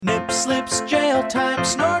slips, jail time,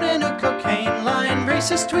 snorting a cocaine line,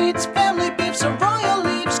 racist tweets, family beefs, a royal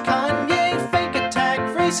leaves, Kanye, fake attack,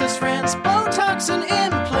 racist rants, Botox and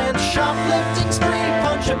implants, shoplifting spree,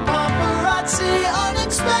 punch a paparazzi,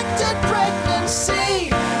 unexpected pregnancy,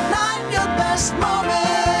 not your best moment.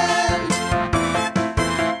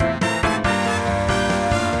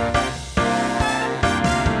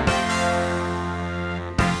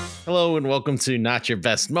 Hello and welcome to Not Your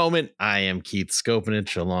Best Moment. I am Keith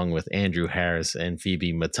Skopinich along with Andrew Harris and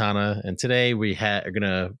Phoebe Matana. And today we are going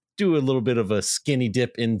to do a little bit of a skinny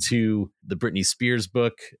dip into the Britney Spears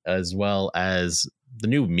book, as well as the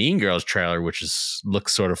new Mean Girls trailer, which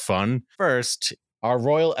looks sort of fun. First, our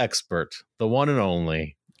royal expert, the one and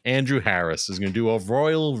only, Andrew Harris, is going to do a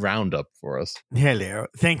royal roundup for us. Hello.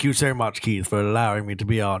 Thank you so much, Keith, for allowing me to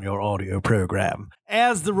be on your audio program.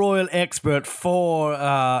 As the royal expert for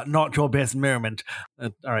Not Your Best Moment.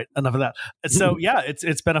 All right, enough of that. So, yeah,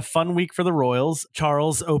 it's been a fun week for the royals.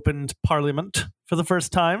 Charles opened Parliament for the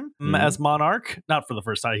first time as monarch. Not for the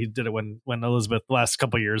first time. He did it when Elizabeth, the last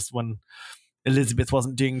couple of years, when Elizabeth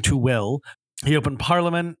wasn't doing too well. He opened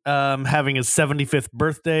Parliament, having his 75th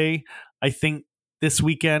birthday, I think, this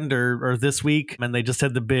weekend or this week, and they just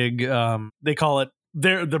had the big they call it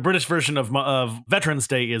the British version of Veterans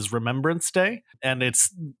Day is Remembrance Day, and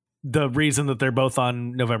it's the reason that they're both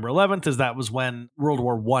on November 11th is that was when World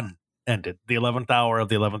War I ended, the 11th hour of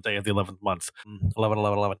the 11th day of the 11th month,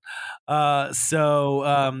 11.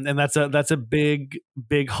 And that's a big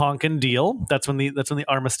honkin' deal. That's when the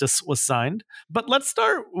armistice was signed. But let's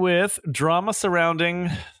start with drama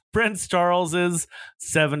surrounding Prince Charles's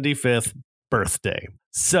 75th birthday.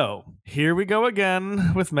 So here we go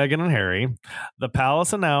again with Meghan and Harry. The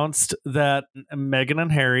palace announced that Meghan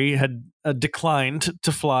and Harry had declined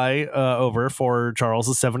to fly over for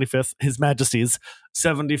Charles's His Majesty's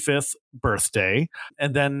 75th birthday.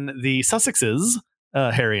 And then the Sussexes,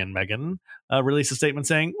 Harry and Meghan, released a statement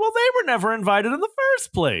saying, well, they were never invited in the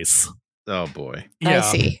first place. Oh, boy. Yeah. I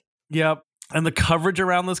see. Yep. And the coverage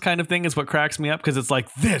around this kind of thing is what cracks me up, because it's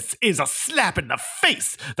like, this is a slap in the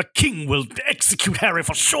face. The king will execute Harry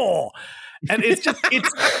for sure. And it's just,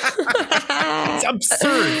 it's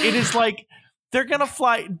absurd. It is like, they're going to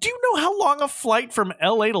fly. Do you know how long a flight from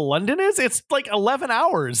LA to London is? It's like 11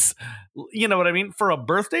 hours. You know what I mean? For a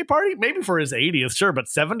birthday party? Maybe for his 80th, sure. But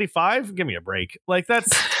 75? Give me a break. Like,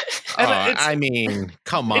 that's... I mean,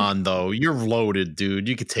 come on, though. You're loaded, dude.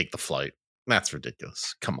 You could take the flight. That's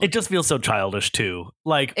ridiculous. Come on. It just feels so childish, too.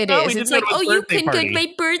 Like, it is. It's like, you couldn't take my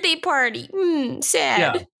birthday party.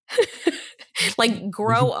 Sad. Yeah. Like,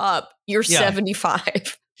 grow up. You're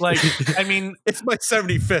 75. Like, I mean, it's my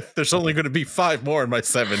 75th. There's only going to be 5 more in my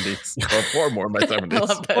 70s, or 4 more in my 70s. I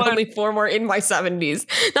love that. Only 4 more in my 70s,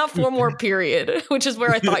 not 4 more. Period. Which is where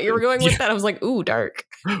I thought you were going with that. I was like, ooh, dark.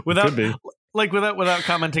 Without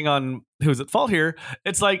commenting on who's at fault here,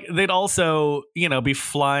 it's like they'd also, be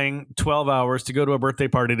flying 12 hours to go to a birthday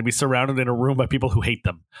party to be surrounded in a room by people who hate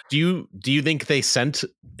them. Do you think they sent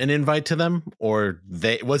an invite to them, or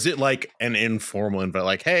was it like an informal invite?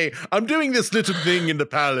 Like, hey, I'm doing this little thing in the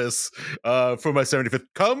palace for my 75th.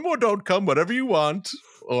 Come or don't come, whatever you want.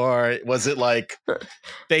 Or was it like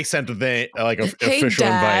they sent an official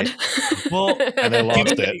Dad. invite? Well, and they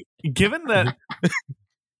lost it. Given that.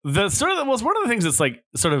 One of the things that's like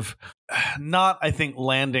sort of not, I think,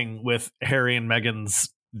 landing with Harry and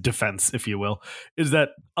Meghan's defense, if you will, is that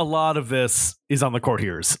a lot of this is on the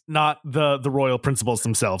courtiers, not the royal principals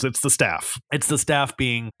themselves. It's the staff. It's the staff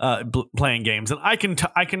being playing games, and I can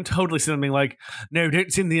totally see them being like, no,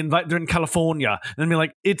 don't send the invite. They're in California, and then be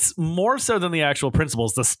like, it's more so than the actual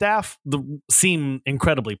principals. The staff seem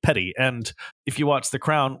incredibly petty, and if you watch The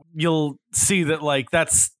Crown, you'll see that like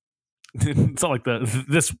that's. It's not like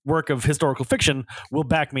this work of historical fiction will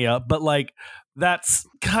back me up, but like that's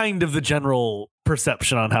kind of the general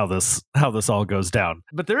perception on how this all goes down.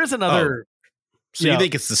 But there is another. So you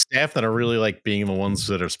think it's the staff that are really like being the ones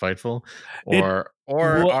that are spiteful, or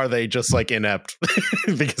are they just like inept?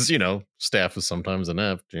 Because staff is sometimes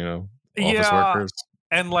inept. Office workers.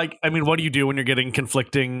 And like, I mean, what do you do when you're getting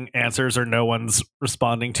conflicting answers or no one's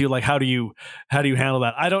responding to you? Like, how do you handle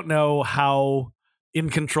that? I don't know how in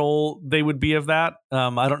control they would be of that.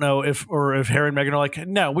 I don't know if Harry and Meghan are like,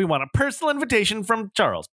 no, we want a personal invitation from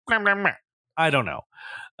Charles. I don't know.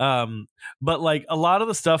 But like a lot of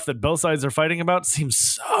the stuff that both sides are fighting about seems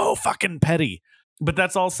so fucking petty. But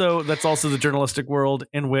that's also the journalistic world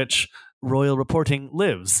in which royal reporting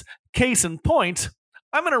lives. Case in point,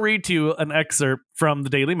 I'm going to read to you an excerpt from the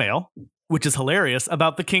Daily Mail, which is hilarious,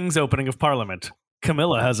 about the King's opening of Parliament.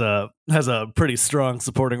 Camilla has a pretty strong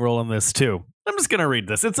supporting role in this too. I'm just going to read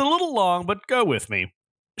this. It's a little long, but go with me.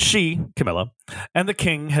 She, Camilla, and the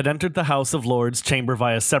king had entered the House of Lords chamber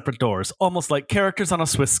via separate doors, almost like characters on a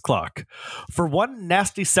Swiss clock. For one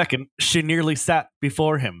nasty second, she nearly sat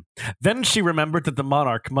before him. Then she remembered that the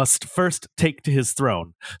monarch must first take to his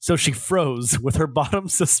throne, so she froze with her bottom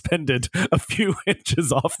suspended a few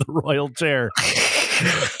inches off the royal chair.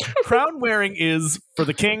 Crown wearing is, for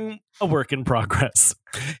the king, a work in progress.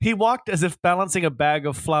 He walked as if balancing a bag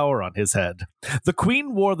of flour on his head. The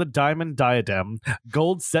queen wore the diamond diadem,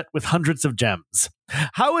 gold set with hundreds of gems.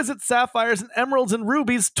 How is it sapphires and emeralds and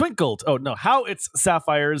rubies twinkled? Oh, no, how its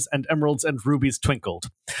sapphires and emeralds and rubies twinkled.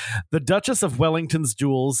 The Duchess of Wellington's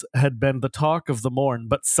jewels had been the talk of the morn,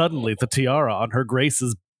 but suddenly the tiara on her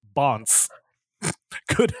grace's bonce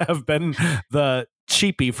could have been the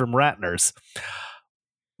cheapie from Ratner's.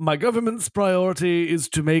 My government's priority is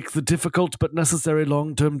to make the difficult but necessary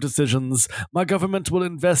long-term decisions. My government will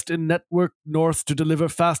invest in Network North to deliver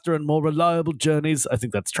faster and more reliable journeys. I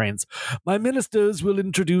think that's trains. My ministers will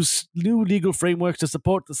introduce new legal frameworks to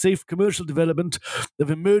support the safe commercial development of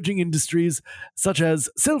emerging industries, such as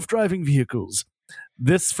self-driving vehicles.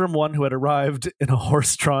 This from one who had arrived in a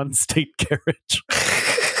horse-drawn state carriage.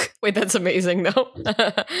 Wait, that's amazing, though.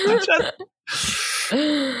 The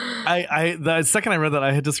second I read that,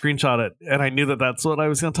 I had to screenshot it, and I knew that that's what I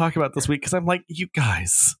was going to talk about this week, because I'm like, you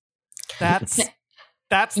guys, that's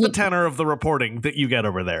the tenor of the reporting that you get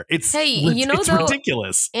over there. It's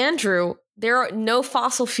ridiculous. Andrew, there are no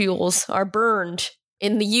fossil fuels are burned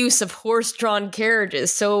in the use of horse-drawn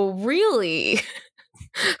carriages, so really,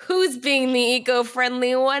 who's being the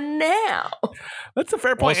eco-friendly one now? That's a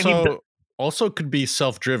fair point. Also could be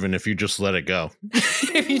self-driven if you just let it go.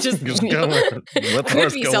 If you just go, let the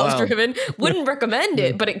could be self-driven. Wouldn't recommend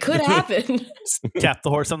it, but it could happen. Tap the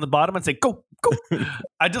horse on the bottom and say, go, go.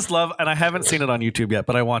 I just love, and I haven't seen it on YouTube yet,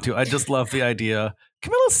 but I want to. I just love the idea.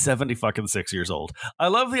 Camilla's 76 years old. I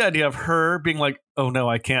love the idea of her being like, oh no,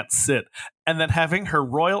 I can't sit. And then having her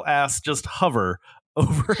royal ass just hover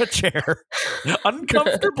over a chair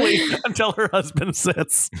uncomfortably until her husband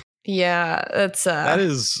sits. Yeah, that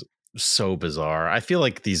is so bizarre. I feel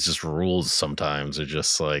like these just rules sometimes are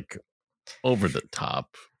just like over the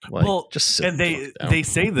top. Like, well, just sit and they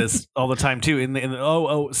say this all the time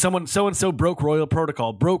too. Someone so and so broke royal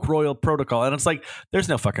protocol, and it's like there's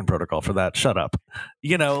no fucking protocol for that. Shut up.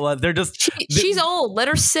 They're just she's old. Let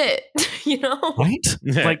her sit. Right?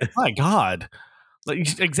 Like, my God.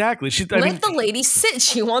 Like, exactly. Let the lady sit.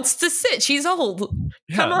 She wants to sit. She's old.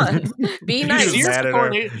 Yeah. Come on. Be nice.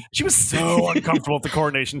 She was so uncomfortable at the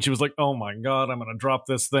coronation. She was like, oh my God, I'm going to drop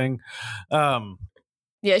this thing.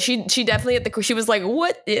 Yeah, she definitely she was like,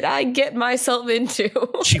 what did I get myself into?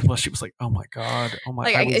 She was like, oh my God. Oh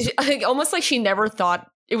my God. Almost like she never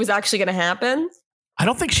thought it was actually going to happen. I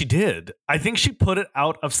don't think she did. I think she put it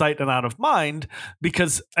out of sight and out of mind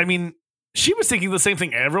because, she was thinking the same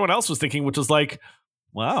thing everyone else was thinking, which was like,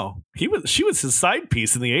 wow, she was his side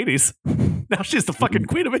piece in the 80s. Now she's the fucking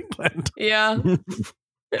Queen of England. Yeah.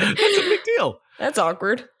 That's a big deal. That's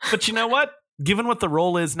awkward. But you know what? Given what the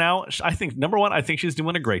role is now, I think, number one, I think she's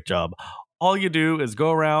doing a great job. All you do is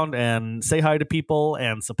go around and say hi to people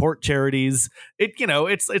and support charities.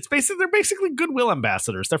 It's basically, they're basically goodwill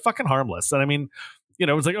ambassadors. They're fucking harmless. And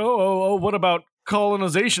it's like, oh, what about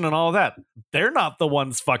colonization and all of that? They're not the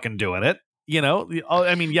ones fucking doing it. They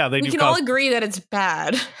we can all agree that it's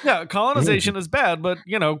bad. Yeah, colonization is bad, but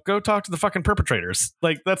go talk to the fucking perpetrators.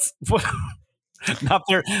 Like, that's what not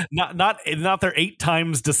their 8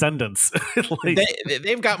 times descendants. Like,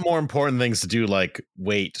 they've got more important things to do, like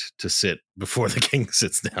wait to sit before the king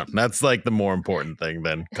sits down. That's like the more important thing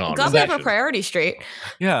than colonization. Gotta have a priority straight.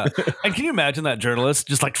 Yeah. And can you imagine that journalist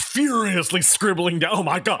just like furiously scribbling down, oh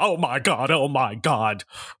my God, oh my God, oh my God.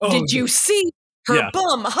 Oh, did you see her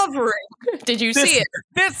bum hovering? Did you see it?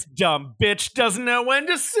 This dumb bitch doesn't know when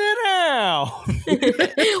to sit down.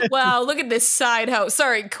 Wow, look at this side hoe.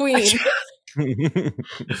 Sorry, queen.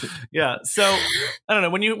 Yeah, so I don't know,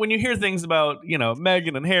 when you hear things about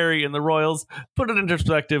Meghan and Harry and the royals, put it in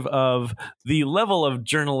perspective of the level of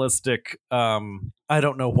journalistic I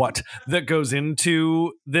don't know what that goes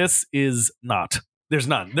into this is not. There's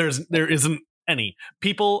none. There isn't any.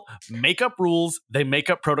 People make up rules, they make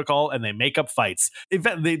up protocol, and they make up fights.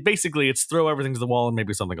 Basically, it's throw everything to the wall and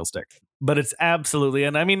maybe something will stick. But it's absolutely,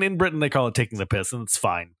 and in Britain they call it taking the piss, and it's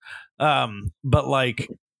fine. But like,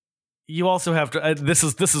 you also have to. This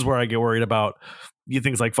is where I get worried about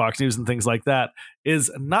things like Fox News and things like that. Is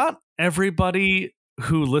not everybody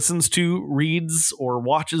who listens to, reads, or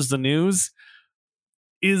watches the news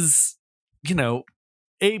is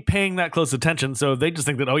paying that close attention, so they just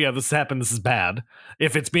think that, oh yeah, this happened, this is bad,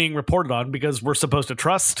 if it's being reported on, because we're supposed to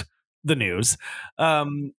trust the news.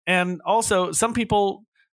 And also, some people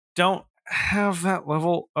don't have that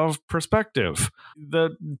level of perspective.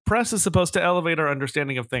 The press is supposed to elevate our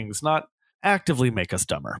understanding of things, not actively make us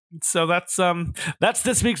dumber. So that's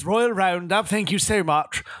this week's Royal Roundup. Thank you so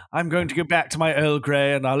much. I'm going to go back to my Earl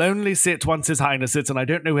Grey, and I'll only sit once His Highness sits, and I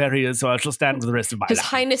don't know where he is, so I shall stand for the rest of my His life.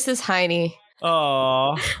 Highness is Heine.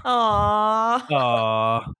 Aww. Aww.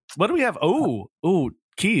 Aww. What do we have? Oh,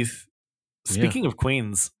 Keith. Speaking of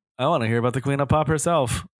queens, I want to hear about the Queen of Pop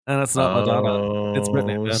herself. And it's not Madonna. It's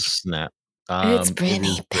Britney. Oh, snap. It's It Britney,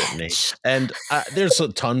 is Britney. bitch. And there's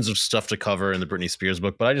tons of stuff to cover in the Britney Spears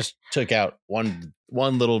book, but I just took out one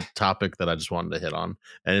little topic that I just wanted to hit on,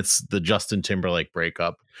 and it's the Justin Timberlake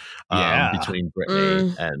breakup between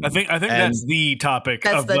Britney and I think that's the topic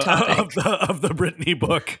That's of the topic. of the Britney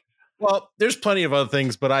book. Well, there's plenty of other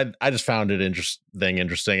things, but I just found it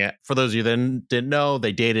interesting. For those of you that didn't know,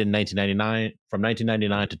 they dated in 1999, from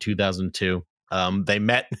 1999 to 2002. They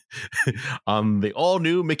met on the all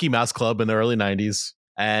new Mickey Mouse Club in the early 90s.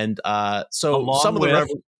 And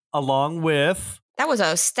along with That was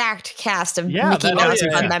a stacked cast of Yeah, Mickey that- Mouse oh,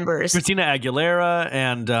 yeah. Club members. Christina Aguilera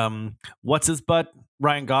and what's his butt?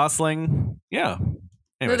 Ryan Gosling. Yeah. No,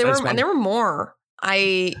 Anyways, I just wanted- there were more.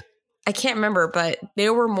 I can't remember, but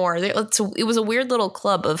there were more. It was a weird little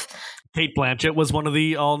club of. Kate Blanchett was one of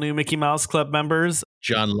the all new Mickey Mouse Club members.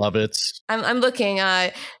 John Lovitz. I'm looking.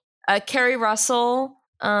 Carrie Russell.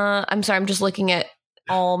 I'm sorry. I'm just looking at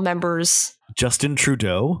all members. Justin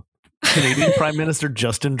Trudeau. Canadian Prime Minister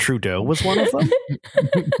Justin Trudeau was one of them.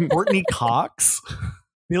 Courtney Cox.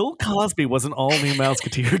 Bill Cosby was an all new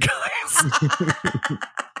Mouseketeer, guys.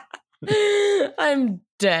 I'm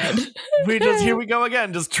dead. Here we go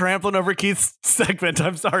again, just trampling over Keith's segment.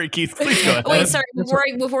 I'm sorry, Keith. Please go ahead. Wait, sorry.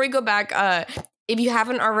 Before we go back, if you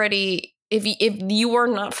haven't already, if you are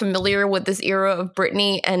not familiar with this era of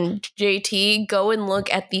Britney and JT, go and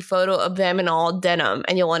look at the photo of them in all denim,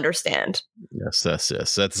 and you'll understand. Yes.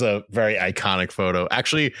 That's a very iconic photo.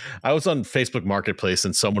 Actually, I was on Facebook Marketplace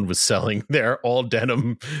and someone was selling their all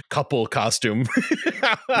denim couple costume.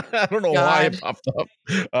 I don't know why it popped up,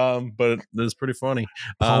 but it was pretty funny.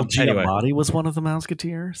 Paul Anyway. Giamatti was one of the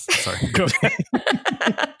Mouseketeers. Sorry. Go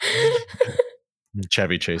ahead.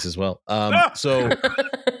 Chevy Chase as well.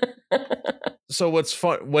 So what's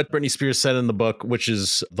fun? What Britney Spears said in the book, which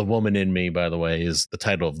is "The Woman in Me," by the way, is the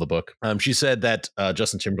title of the book. She said that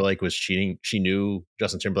Justin Timberlake was cheating. She knew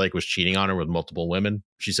Justin Timberlake was cheating on her with multiple women.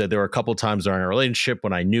 She said there were a couple times during our relationship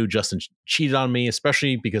when I knew Justin cheated on me,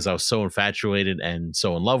 especially because I was so infatuated and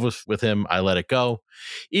so in love with him. I let it go,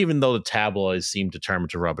 even though the tabloids seemed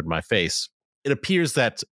determined to rub it in my face. It appears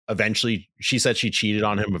that eventually, she said she cheated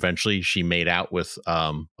on him. Eventually, she made out with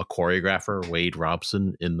a choreographer, Wade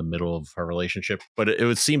Robson, in the middle of her relationship. But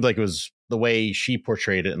it seemed like it was the way she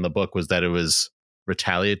portrayed it in the book was that it was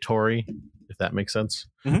retaliatory, if that makes sense.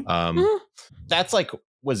 Mm-hmm. That's like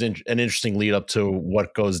an interesting lead up to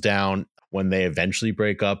what goes down when they eventually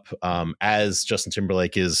break up. As Justin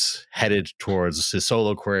Timberlake is headed towards his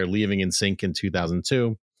solo career, leaving NSYNC in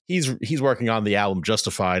 2002. He's working on the album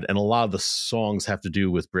Justified, and a lot of the songs have to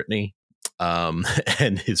do with Britney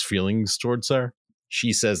and his feelings towards her.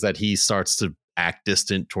 She says that he starts to act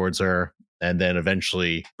distant towards her and then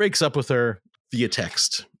eventually breaks up with her via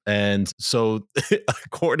text. And so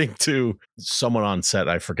according to someone on set,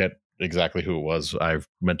 I forget exactly who it was. I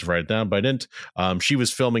meant to write it down, but I didn't. She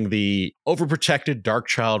was filming the Overprotected Dark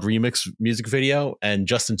Child remix music video, and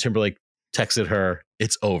Justin Timberlake texted her,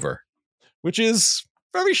 "It's over," which is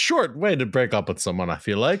very short way to break up with someone, I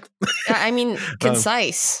feel like. I mean,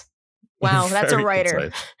 concise. Wow, that's a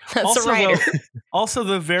writer. That's also, a writer. Also,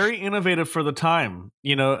 the very innovative for the time.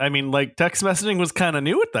 You know, I mean, like text messaging was kind of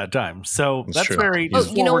new at that time. So that's true. very. Oh,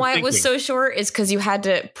 you know why it was forward-thinking. so short? Is because you had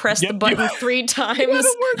to press the button 3 times. You had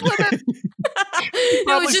a word limit. It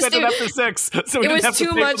Probably was just set it up to 6. So it was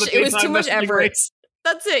too much. It was too much effort.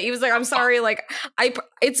 That's it. He was like, "I'm sorry." Like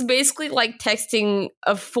it's basically like texting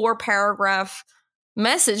a 4-paragraph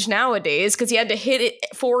message nowadays because he had to hit it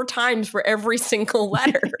 4 times for every single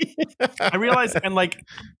letter. I realize, and like,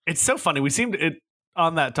 it's so funny. We seem to,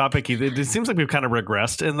 on that topic, it seems like we've kind of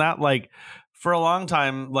regressed in that, like, for a long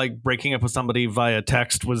time, like breaking up with somebody via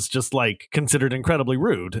text was just like considered incredibly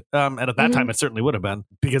rude. And at that time, it certainly would have been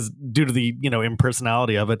because due to the,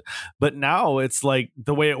 impersonality of it. But now it's like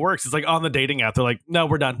the way it works. It's like on the dating app, they're like, "No,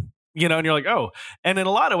 we're done." And you're like, "Oh." And in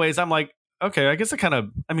a lot of ways, I'm like, okay, I guess I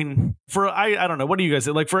don't know. What do you guys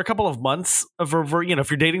like for a couple of months if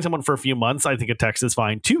you're dating someone for a few months, I think a text is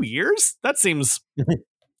fine. 2 years? That seems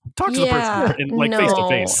talk to the person in, like face to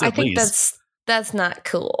face. I think that's not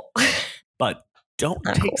cool. But don't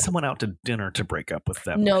take someone out to dinner to break up with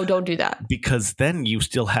them. No, don't do that. Because then you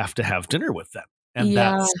still have to have dinner with them. And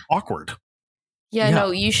that's awkward. Yeah,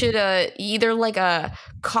 no, you should either like a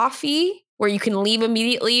coffee where you can leave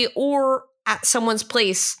immediately or at someone's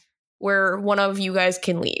place where one of you guys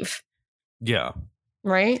can leave. Yeah.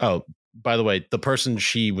 Right? Oh, by the way, the person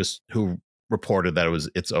who reported that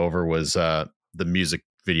it's over was the music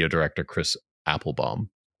video director, Chris Applebaum.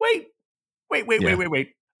 Wait.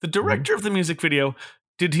 The director of the music video,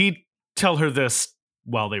 did he tell her this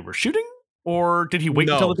while they were shooting? Or did he wait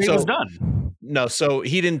until the day was done? No, so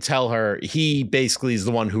he didn't tell her. He basically is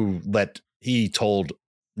the one who he told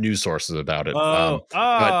news sources about it. But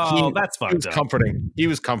that's fucked up. He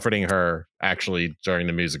was comforting her actually during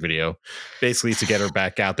the music video, basically to get her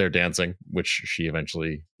back out there dancing, which she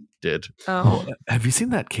eventually did. Oh, have you seen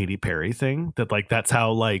that Katy Perry thing? That's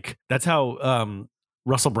how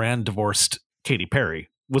Russell Brand divorced Katy Perry.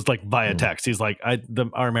 Was like via text. He's like,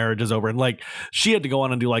 our marriage is over, and like she had to go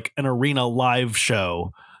on and do like an arena live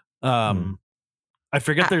show. I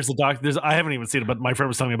forget there's a doc. I haven't even seen it, but my friend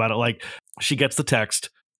was telling me about it. Like she gets the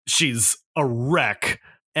text, she's a wreck,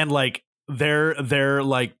 and like they're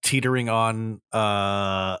like teetering on.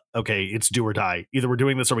 Okay, it's do or die. Either we're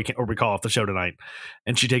doing this or we call off the show tonight.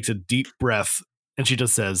 And she takes a deep breath and she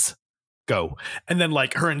just says, go. And then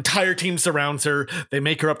like her entire team surrounds her. They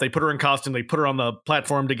make her up. They put her in costume. They put her on the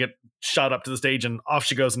platform to get shot up to the stage, and off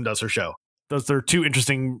she goes and does her show. Those are two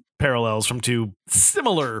interesting parallels from two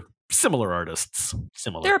similar artists.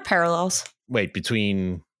 Similar. There are parallels. Wait,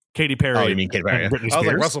 between Katy Perry. Oh, you mean Katy Perry? And Britney Spears? I was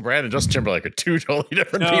like, Russell Brand and Justin Timberlake are two totally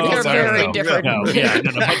different people. They're very different. No.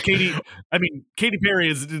 But Katy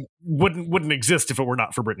Perry wouldn't exist if it were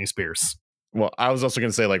not for Britney Spears. Well, I was also going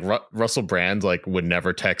to say like Russell Brand like would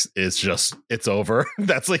never text. It's over.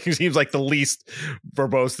 That's like he seems like the least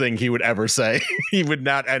verbose thing he would ever say. He would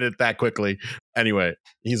not end it that quickly. Anyway,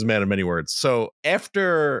 he's a man of many words. So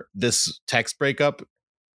after this text breakup,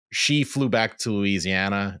 she flew back to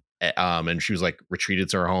Louisiana. And she was like retreated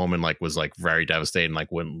to her home and like was like very devastated and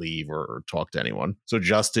like wouldn't leave or talk to anyone. So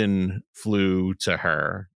Justin flew to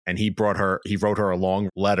her and he wrote her a long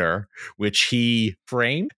letter, which he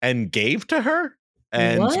framed and gave to her.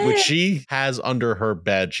 And which she has under her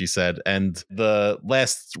bed, she said. And the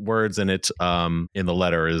last words in it in the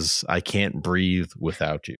letter is, I can't breathe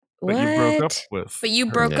without you. But you broke up with. But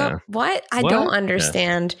you broke up. What? I don't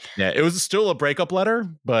understand. Yeah, it was still a breakup letter,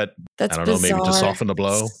 but that's I don't know, bizarre. maybe to soften the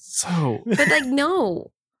blow. But like,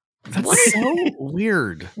 no. That's so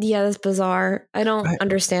weird. Yeah, that's bizarre. I don't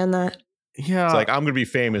understand that. Yeah. It's like, I'm going to be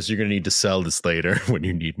famous. You're going to need to sell this later when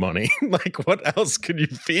you need money. Like, what else could you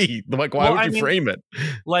be? Like, why would you frame it?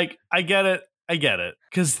 Like, I get it.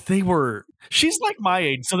 Because she's like my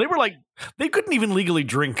age. So they couldn't even legally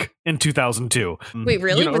drink in 2002. Wait,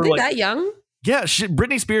 really? Were they that young? Yeah.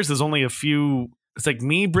 Britney Spears is only a few. It's like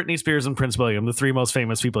me, Britney Spears, and Prince William, the three most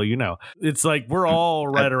famous people you know. It's like we're all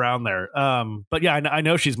right around there. But yeah, I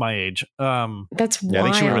know she's my age. That's wild. Yeah, I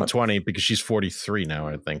think she would have been 20 because she's 43 now,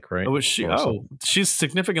 I think, right? Oh, is she? Oh, she's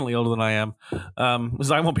significantly older than I am.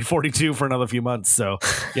 Because I won't be 42 for another few months. So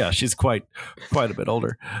yeah, she's quite a bit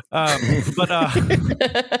older. But oh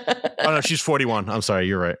no, she's 41. I'm sorry,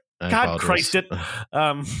 you're right. God Christ it.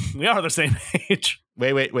 We are the same age.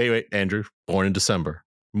 Wait, Andrew. Born in December.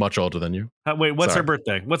 Much older than you. Wait, what's her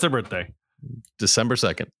birthday? December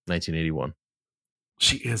 2nd, 1981.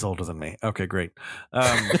 She is older than me. Okay, great.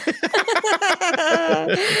 Yeah,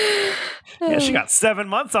 she got 7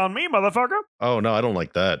 months on me, motherfucker. Oh, no, I don't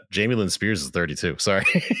like that. Jamie Lynn Spears is 32. Sorry.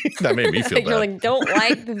 That made me feel bad. You're like, don't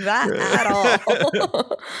like that at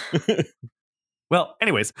all. Well,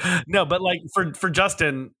 anyways, no, but like for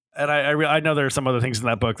Justin, and I know there are some other things in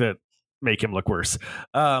that book that make him look worse.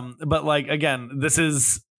 But like, again, this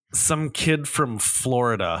is some kid from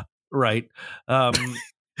Florida, right?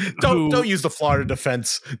 Don't use the Florida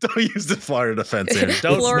defense. Don't use the Florida defense here.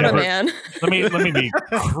 Florida man. Let me be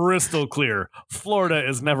crystal clear. Florida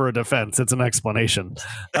is never a defense. It's an explanation.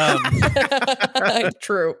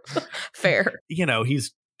 True. Fair. You know,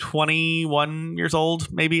 he's 21 years old,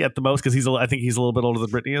 maybe at the most, because I think he's a little bit older than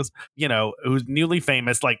Britney is. You know, who's newly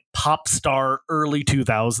famous, like pop star, early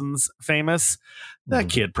 2000s famous. That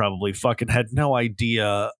kid probably fucking had no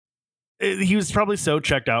idea. He was probably so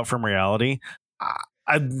checked out from reality.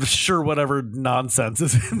 I'm sure whatever nonsense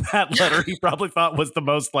is in that letter he probably thought was the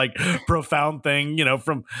most like profound thing, you know,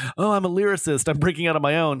 from, oh, I'm a lyricist, I'm breaking out on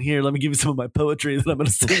my own. Here, let me give you some of my poetry that I'm going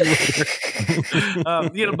to sing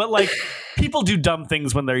later. You know, but like people do dumb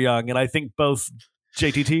things when they're young, and I think both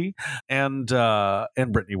JTT and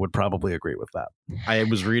Britney would probably agree with that. I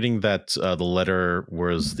was reading that the letter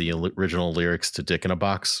was the original lyrics to Dick in a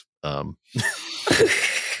Box,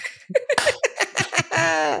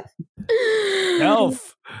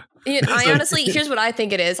 Elf. I honestly, here's what I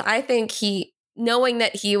think it is. I think knowing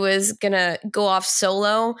that he was gonna go off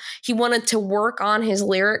solo, he wanted to work on his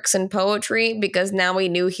lyrics and poetry because now he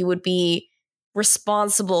knew he would be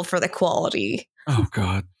responsible for the quality. Oh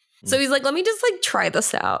God. So he's like, let me just like try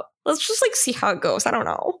this out. Let's just like see how it goes. I don't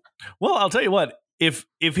know. Well, I'll tell you what. If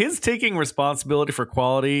his taking responsibility for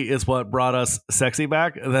quality is what brought us Sexy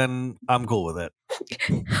Back, then I'm cool with it.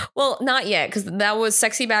 Well, not yet, because that was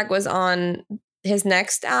Sexy Back was on his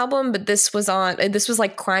next album, but this was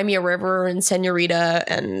like Cry Me a River and Senorita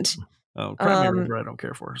and Cry Me a River I don't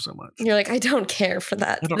care for so much. You're like, I don't care for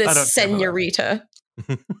that. I don't Senorita.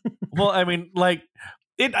 Well, I mean, like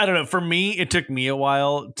I don't know. For me, it took me a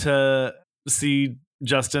while to see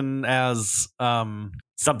Justin as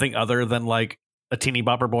something other than like a teeny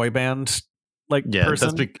bopper boy band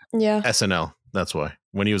person. SNL. That's why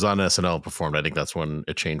when he was on SNL performed, I think that's when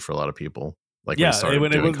it changed for a lot of people. Like and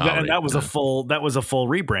that was a full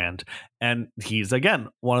rebrand, and he's again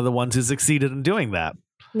one of the ones who succeeded in doing that.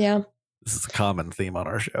 Yeah, this is a common theme on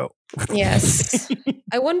our show. Yes,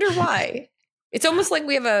 I wonder why. It's almost like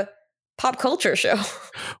we have a pop culture show.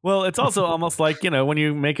 Well, it's also almost like when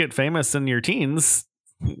you make it famous in your teens,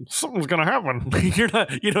 something's gonna happen. You're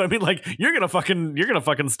not, what I mean? Like you're gonna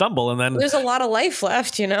fucking stumble, and then there's a lot of life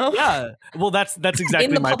left, Yeah. Well, that's exactly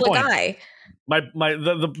in the my public point. eye.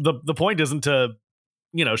 The point isn't to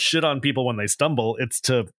shit on people when they stumble. It's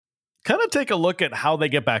to kind of take a look at how they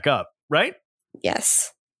get back up, right?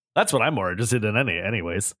 Yes. That's what I'm more interested in.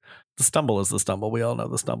 Anyways, the stumble is the stumble. We all know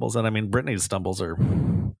the stumbles, and I mean Britney's stumbles are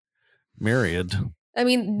myriad. I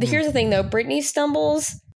mean, here's the thing, though. Britney's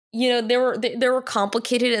stumbles. They were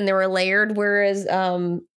complicated and they were layered. Whereas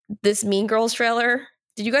this Mean Girls trailer,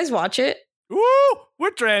 did you guys watch it? Woo!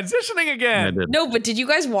 We're transitioning again. No, but did you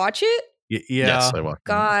guys watch it? Yeah. Yes, I watched.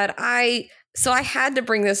 God, I had to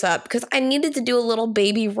bring this up because I needed to do a little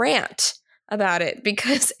baby rant about it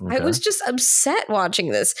because I was just upset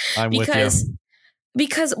watching this. I'm with you.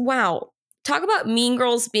 Because wow, talk about Mean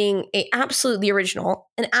Girls being an absolutely original,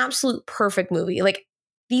 an absolute perfect movie, like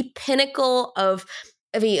the pinnacle of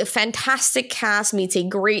a fantastic cast meets a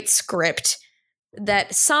great script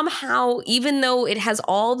that somehow, even though it has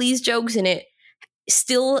all these jokes in it,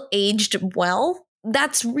 still aged well.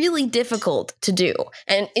 That's really difficult to do.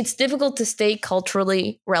 And it's difficult to stay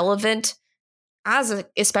culturally relevant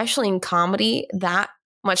especially in comedy that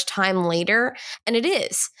much time later. And it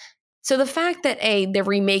is. So the fact that they're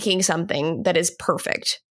remaking something that is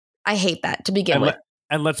perfect, I hate that to begin with.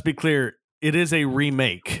 And let's be clear, it is a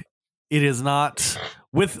remake. It is not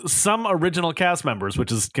with some original cast members,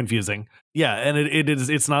 which is confusing. Yeah, and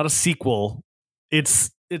it's not a sequel.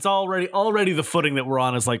 It's already the footing that we're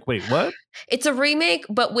on is like, wait, what? It's a remake,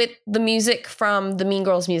 but with the music from the Mean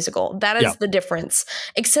Girls musical. That is the difference.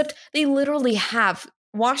 Except they literally have,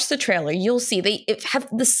 watch the trailer, you'll see they have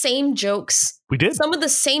the same jokes. We did. Some of the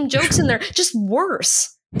same jokes in there, just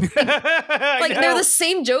worse. Like they're the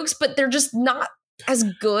same jokes, but they're just not as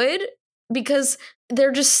good because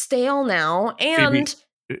they're just stale now. And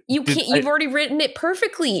Phoebe, you've already written it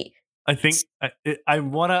perfectly. I think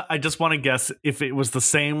I just want to guess if it was the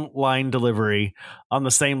same line delivery on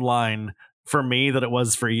the same line for me that it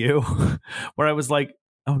was for you, where I was like,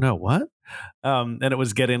 oh no, what? And it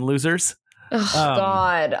was Get In, Losers. Oh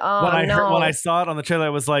God. Oh, when I saw it on the trailer, I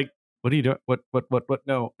was like, what are you doing? What?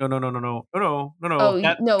 No. Oh,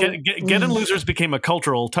 Get In, Losers became a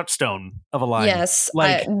cultural touchstone of a line. Yes.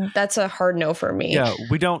 That's a hard no for me. Yeah.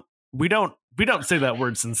 We don't say that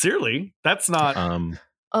word sincerely. That's not,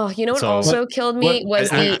 oh, you know what also killed me was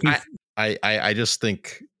I just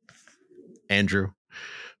think, Andrew,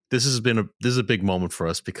 this is a big moment for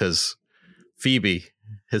us because Phoebe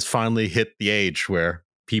has finally hit the age where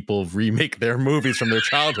people remake their movies from their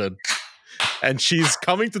childhood, and she's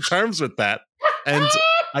coming to terms with that. And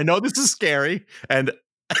I know this is scary, and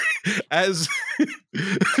as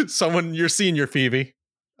someone your senior, Phoebe,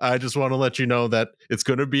 I just want to let you know that it's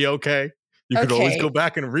going to be okay. You could always go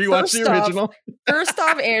back and rewatch the original. First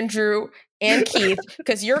off, Andrew and Keith,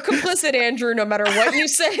 because you're complicit, Andrew, no matter what you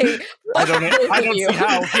say. I don't see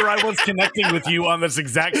how. Here I was connecting with you on this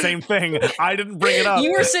exact same thing. I didn't bring it up.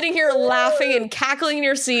 You were sitting here laughing and cackling in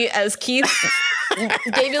your seat as Keith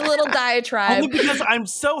gave you a little diatribe. Only because I'm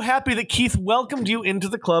so happy that Keith welcomed you into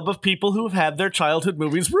the club of people who have had their childhood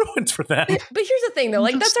movies ruined for them. But here's the thing, though.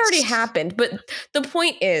 Like, that's already happened. But the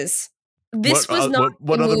point is, this was not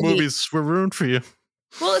what other movies were ruined for you?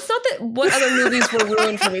 Well, it's not that what other movies were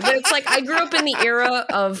ruined for me, but it's like I grew up in the era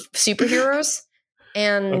of superheroes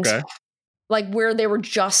and like where they were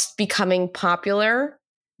just becoming popular.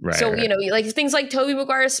 Right, so, right. like things like Tobey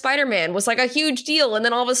Maguire's Spider-Man was like a huge deal. And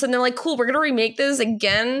then all of a sudden they're like, cool, we're going to remake this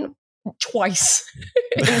again twice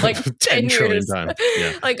in like 10 trillion years. times.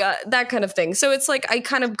 Yeah. Like that kind of thing. So it's like I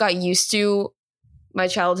kind of got used to my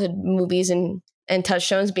childhood movies and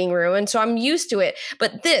touchstones being ruined. So I'm used to it.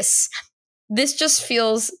 But this just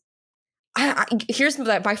feels... here's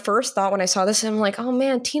my first thought when I saw this. And I'm like, oh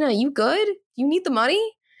man, Tina, you good? You need the money?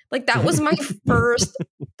 Like that was my first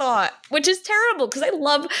thought, which is terrible because I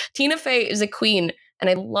love Tina Fey is a queen and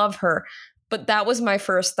I love her. But that was my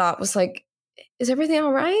first thought was like, is everything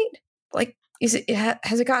all right? Like, has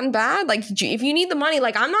it gotten bad? Like, if you need the money,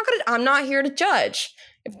 like I'm not here to judge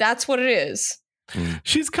if that's what it is.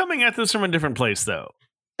 She's coming at this from a different place though.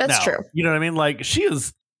 That's true. You know what I mean? Like she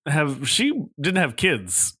didn't have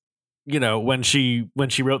kids, when she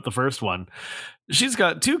wrote the first one. She's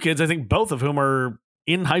got 2 kids, I think both of whom are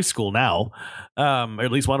in high school now, or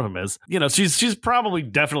at least one of them is. She's probably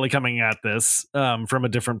definitely coming at this from a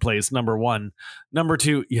different place. Number one. Number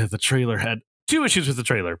two, the trailer had 2 issues with the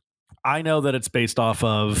trailer. I know that it's based off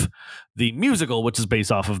of the musical, which is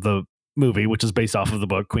based off of the movie, which is based off of the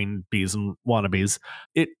book Queen Bees and Wannabes.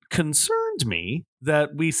 It concerned me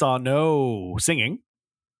that we saw no singing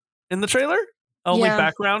in the trailer. Only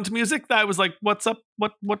background music. That was like, what's up?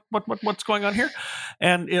 What's going on here?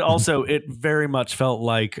 And it very much felt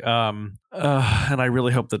like, and I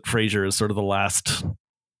really hope that Frasier is sort of the last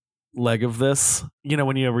leg of this.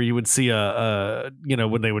 Whenever you would see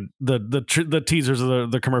when they would the teasers of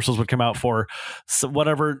the commercials would come out for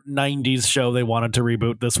whatever 90s show they wanted to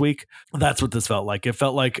reboot this week. That's what this felt like. It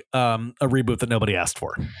felt like a reboot that nobody asked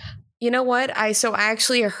for. You know what? I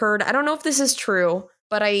actually heard, I don't know if this is true,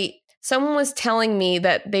 but someone was telling me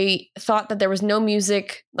that they thought that there was no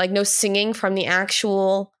music, like no singing from the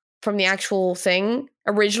actual thing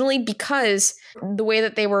originally, because the way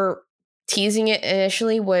that they were teasing it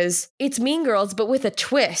initially was it's Mean Girls, but with a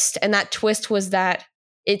twist. And that twist was that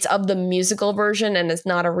it's of the musical version and it's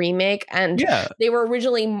not a remake. And they were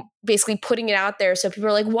originally basically putting it out there. So people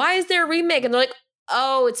are like, why is there a remake? And they're like,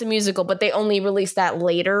 oh, it's a musical, but they only released that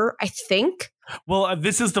later, I think. Well,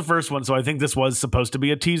 this is the first one, so I think this was supposed to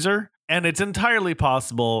be a teaser, and it's entirely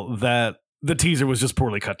possible that the teaser was just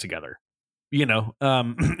poorly cut together,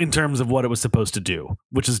 in terms of what it was supposed to do,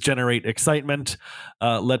 which is generate excitement,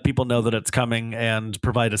 let people know that it's coming, and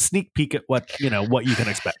provide a sneak peek at what you can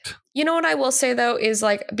expect. You know what I will say, though, is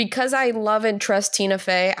like, because I love and trust Tina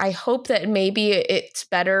Fey, I hope that maybe it's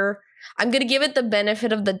better. I'm going to give it the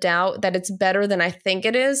benefit of the doubt that it's better than I think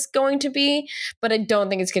it is going to be, but I don't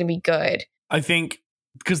think it's going to be good. I think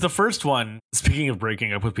because the first one, speaking of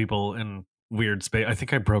breaking up with people in weird space, I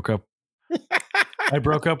think I broke up. I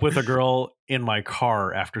broke up with a girl in my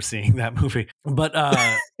car after seeing that movie. But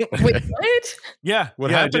wait, what? Yeah.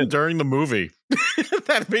 What happened during the movie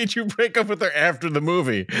that made you break up with her after the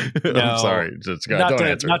movie? No, I'm sorry.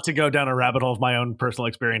 Not to go down a rabbit hole of my own personal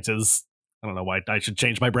experiences. I don't know why I should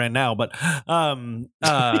change my brand now, but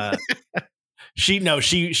she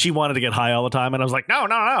wanted to get high all the time, and I was like, no,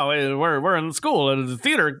 we're in school, the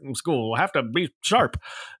theater school, we'll have to be sharp.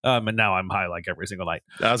 And now I'm high like every single night.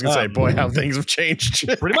 I was gonna say, boy, how things have changed.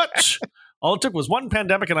 Pretty much. All it took was one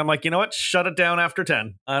pandemic, and I'm like, you know what? Shut it down after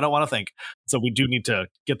 10. I don't want to think. So we do need to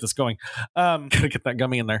get this going. Gotta get that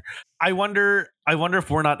gummy in there. I wonder if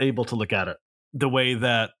we're not able to look at it the way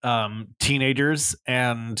that teenagers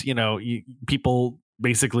and people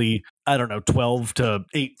basically, I don't know, 12 to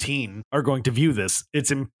 18 are going to view this. It's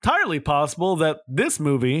entirely possible that this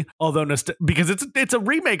movie, although because it's a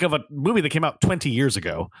remake of a movie that came out 20 years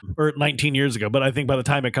ago or 19 years ago, but I think by the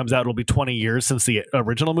time it comes out, it'll be 20 years since the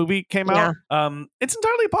original movie came out. It's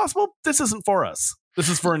entirely possible this isn't for us. This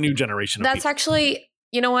is for a new generation. That's actually,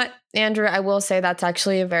 you know what, Andrew, I will say that's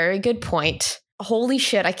actually a very good point. Holy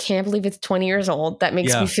shit, I can't believe it's 20 years old. That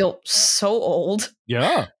makes me feel so old.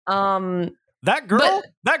 Yeah. That girl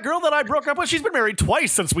that I broke up with, she's been married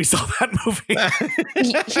twice since we saw that movie.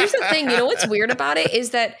 Here's the thing, what's weird about it is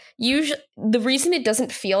that usually the reason it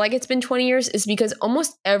doesn't feel like it's been 20 years is because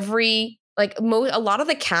almost a lot of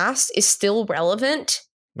the cast is still relevant.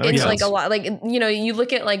 It's like a lot, like, you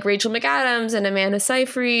look at like Rachel McAdams and Amanda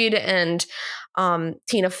Seyfried and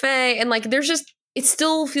Tina Fey, and like there's just, it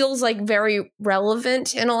still feels like very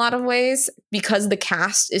relevant in a lot of ways because the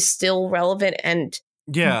cast is still relevant and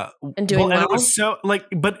doing well. And it was so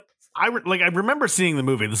but I remember seeing the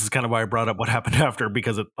movie. This is kind of why I brought up what happened after,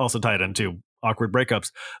 because it also tied into awkward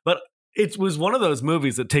breakups. But it was one of those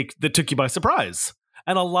movies that took you by surprise.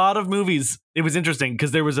 And a lot of movies, it was interesting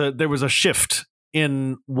because there was a shift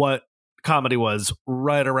in what comedy was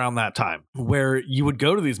right around that time, where you would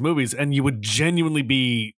go to these movies and you would genuinely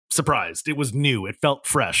be surprised. It was new. It felt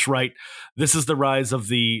fresh, right? This is the rise of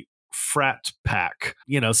the frat pack,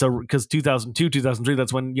 so because 2002, 2003,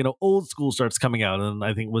 that's when, Old School starts coming out. And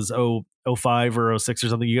I think it was 05 or 06 or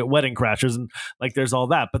something. You get Wedding Crashers and like there's all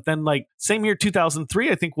that. But then like same year,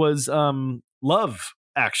 2003, I think was Love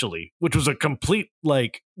Actually, which was a complete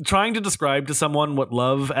like trying to describe to someone what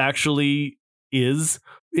Love Actually is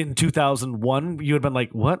in 2001, you had been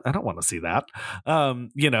like, what? I don't want to see that.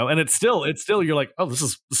 And it's still you're like, oh, this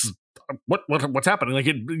is what's happening? Like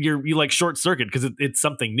you like short circuit because it's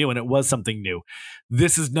something new, and it was something new.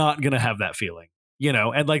 This is not going to have that feeling.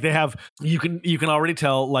 And like they have, you can already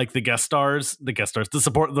tell like the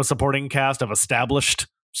supporting cast of established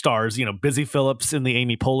stars, Busy Phillips in the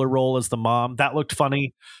Amy Poehler role as the mom. That looked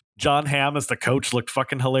funny. John Hamm as the coach looked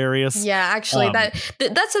fucking hilarious. Yeah, actually,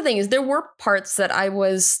 that's the thing is there were parts that I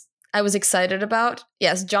was excited about.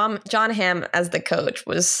 Yes, John Hamm as the coach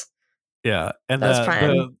was. Yeah, and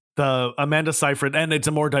the Amanda Seyfried, and it's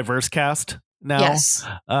a more diverse cast now. Yes.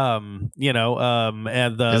 And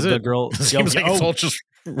the girl seems like it's all just.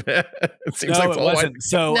 It seems like it wasn't.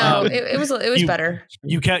 So no, it was better.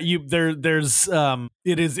 It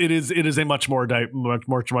is a much more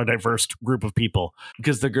diverse group of people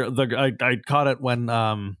because the girl I caught it when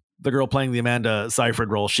the girl playing the Amanda Seyfried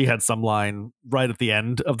role, she had some line right at the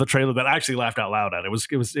end of the trailer that I actually laughed out loud at. It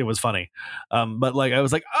was funny. But like I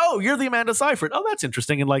was like, oh, you're the Amanda Seyfried. Oh, that's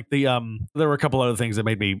interesting. And like there were a couple other things that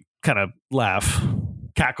made me kind of laugh,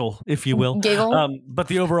 cackle, if you will. Giggle. But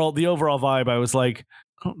the overall vibe, I was like,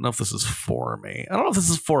 I don't know if this is for me. I don't know if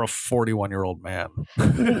this is for a 41-year-old man.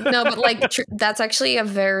 No, but like that's actually a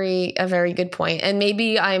very good point. And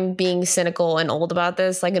maybe I'm being cynical and old about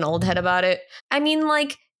this, like an old head about it. I mean,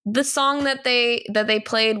 like the song that they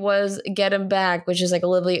played was "Get Him Back," which is like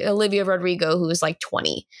Olivia Rodrigo, who is like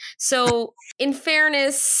 20. So in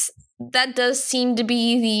fairness, that does seem to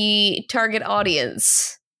be the target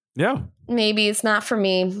audience. Yeah. Maybe it's not for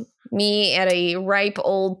me. Me at a ripe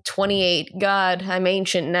old 28. God, I'm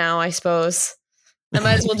ancient now, I suppose. I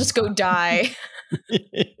might as well just go die.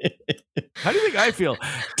 How do you think I feel?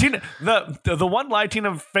 Tina, the one line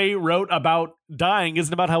Tina Fey wrote about dying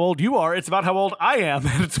isn't about how old you are. It's about how old I am.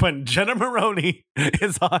 And it's when Jenna Maroney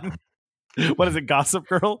is on, what is it, Gossip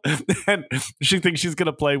Girl? And she thinks she's going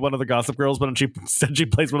to play one of the Gossip Girls, but she said she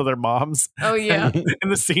plays one of their moms. Oh, yeah. And in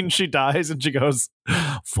the scene, she dies and she goes,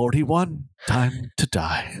 41, time to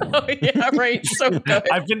die. Oh, yeah, right. So good.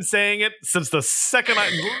 I've been saying it since the second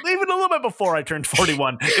even a little bit before I turned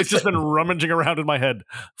 41. It's just been rummaging around in my head.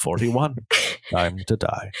 41, time to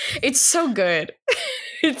die. It's so good.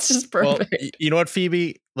 It's just perfect. Well, you know what,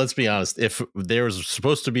 Phoebe? Let's be honest. If there was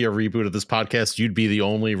supposed to be a reboot of this podcast, you'd be the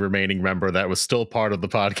only remaining member that was still part of the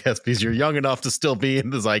podcast because you're young enough to still be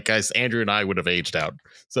in the zeitgeist. Andrew and I would have aged out.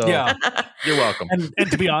 So yeah. You're welcome.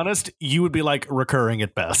 And to be honest, you would be like recurring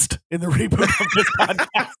at best in the reboot of this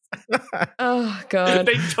podcast. Oh, God.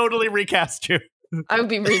 They totally recast you. I would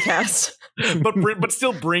be recast. but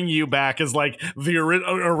still bring you back as like the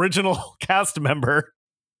original cast member,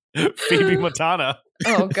 Phoebe Matana.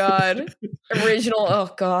 Oh God. Original. Oh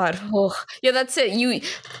God. Oh. Yeah, that's it.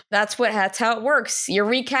 That's how it works. You're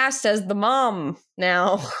recast as the mom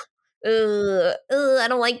now. I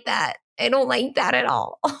don't like that. I don't like that at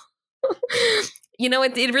all.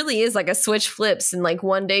 It really is like a switch flips, and like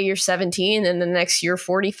one day you're 17 and the next you're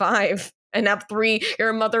 45 and you're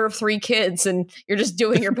a mother of 3 kids and you're just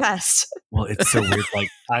doing your best. Well, it's so weird. Like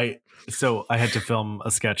I had to film a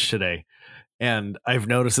sketch today, and I've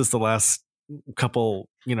noticed this the last couple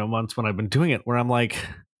months when I've been doing it, where I'm like,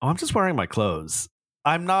 oh, I'm just wearing my clothes.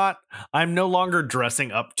 I'm no longer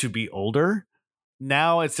dressing up to be older.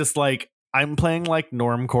 Now it's just like I'm playing like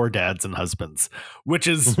normcore dads and husbands, which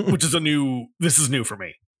is this is new for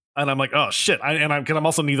me. And I'm like, oh shit. I'm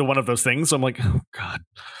also neither one of those things. So I'm like, oh God.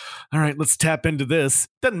 All right, let's tap into this.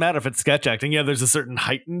 Doesn't matter if it's sketch acting. Yeah, there's a certain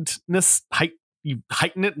you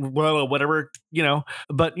heighten it, well, whatever,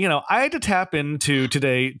 but I had to tap into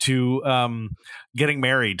today to getting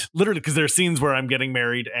married, literally, because there are scenes where I'm getting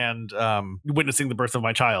married and witnessing the birth of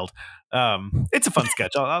my child. It's a fun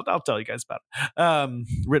sketch. I'll tell you guys about it.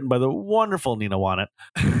 Written by the wonderful Nina Wanet.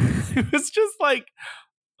 It was just like,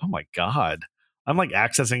 oh my God. I'm like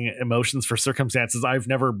accessing emotions for circumstances I've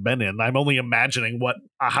never been in. I'm only imagining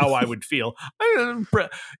how I would feel.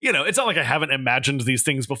 It's not like I haven't imagined these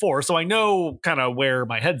things before, so I know kind of where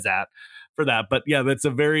my head's at for that. But yeah, it's a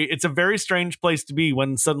very strange place to be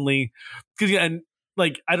when suddenly, and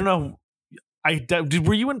like I don't know,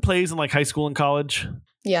 were you in plays in like high school and college?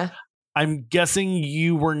 Yeah, I'm guessing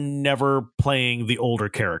you were never playing the older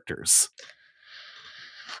characters.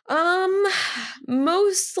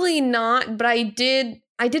 Mostly not, but I did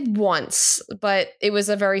I did once, but it was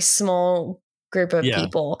a very small group of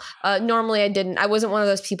people. Normally I didn't. I wasn't one of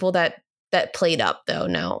those people that played up though.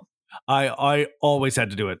 No. I always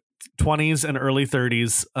had to do it. 20s and early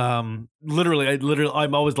 30s. Literally,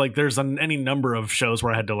 I'm always like, there's any number of shows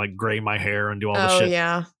where I had to like gray my hair and do all the shit. Oh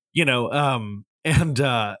yeah. You know, and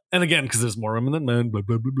again, because there's more women than men, blah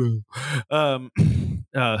blah blah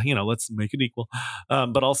blah. You know, let's make it equal.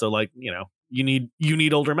 But also, like, you know, you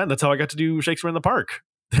need older men. That's how I got to do Shakespeare in the Park.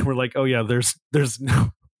 They were like, oh yeah, there's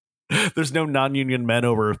no non-union men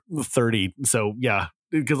over 30. So yeah,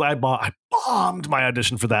 because I bombed my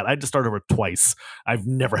audition for that. I had to start over twice. I've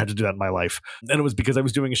never had to do that in my life. And it was because I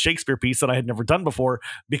was doing a Shakespeare piece that I had never done before,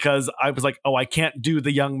 because I was like, oh, I can't do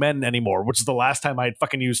the young men anymore, which is the last time I had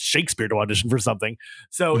fucking used Shakespeare to audition for something.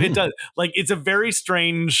 So it does, like, it's a very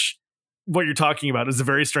strange, what you're talking about is a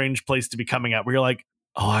very strange place to be coming at, where you're like,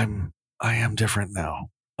 oh, I am different now.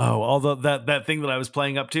 Oh, although that thing that I was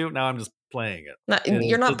playing up to, now I'm just playing it.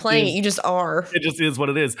 You're not playing it, you just are. It just is what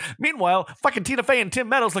it is. Meanwhile, fucking Tina Fey and Tim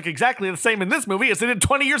Meadows look exactly the same in this movie as they did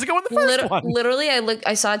 20 years ago in the first one. Literally,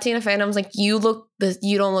 I saw Tina Fey and I was like, you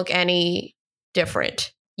don't look any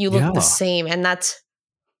different. You look the same, and that's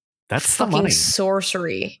the fucking money.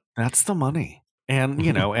 Sorcery. That's the money. And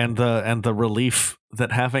you know, and the relief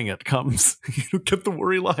that having it comes. You don't get the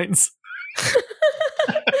worry lines.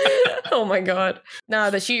 Oh my god. No,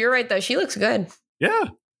 you're right though. She looks good. Yeah.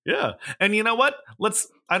 Yeah. And you know what?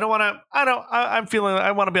 I want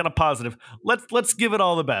to be on a positive. Let's give it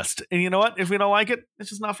all the best. And you know what? If we don't like it, it's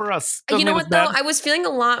just not for us. You know what though? I was feeling a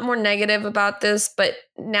lot more negative about this, but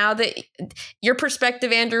now that your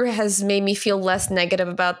perspective, Andrew, has made me feel less negative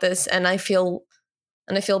about this, and I feel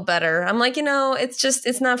better. I'm like, you know,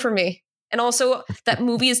 it's not for me. And also, that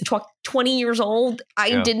movie is 20 years old.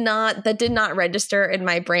 That did not register in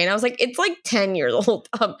my brain. I was like, it's like 10 years old.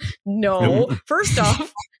 No. First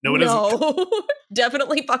off, no,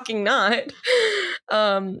 definitely fucking not.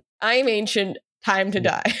 I'm ancient. Time to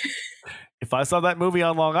die. If I saw that movie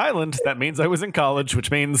on Long Island, that means I was in college,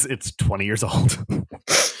 which means it's 20 years old. Don't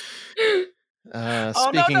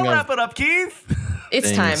wrap it up, Keith.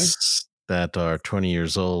 It's time. That are 20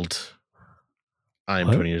 years old. I'm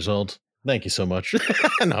 20 years old. Thank you so much.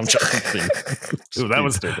 No, I'm joking. I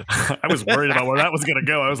was worried about where that was going to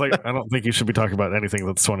go. I was like, I don't think you should be talking about anything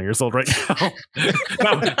that's 20 years old right now.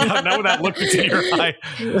 Now that look into your eye.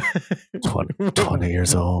 20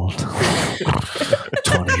 years old.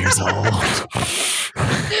 20 years old.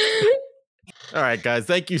 All right, guys.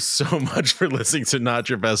 Thank you so much for listening to Not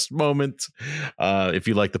Your Best Moment. If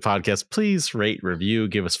you like the podcast, please rate, review,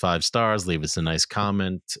 give us 5 stars, leave us a nice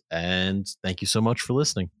comment, and thank you so much for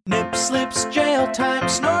listening. Nip slips, jail time,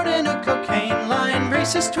 snorting a cocaine line,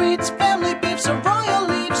 racist tweets, family beefs, a royal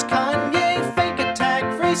leaves, Kanye, fake attack,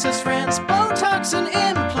 racist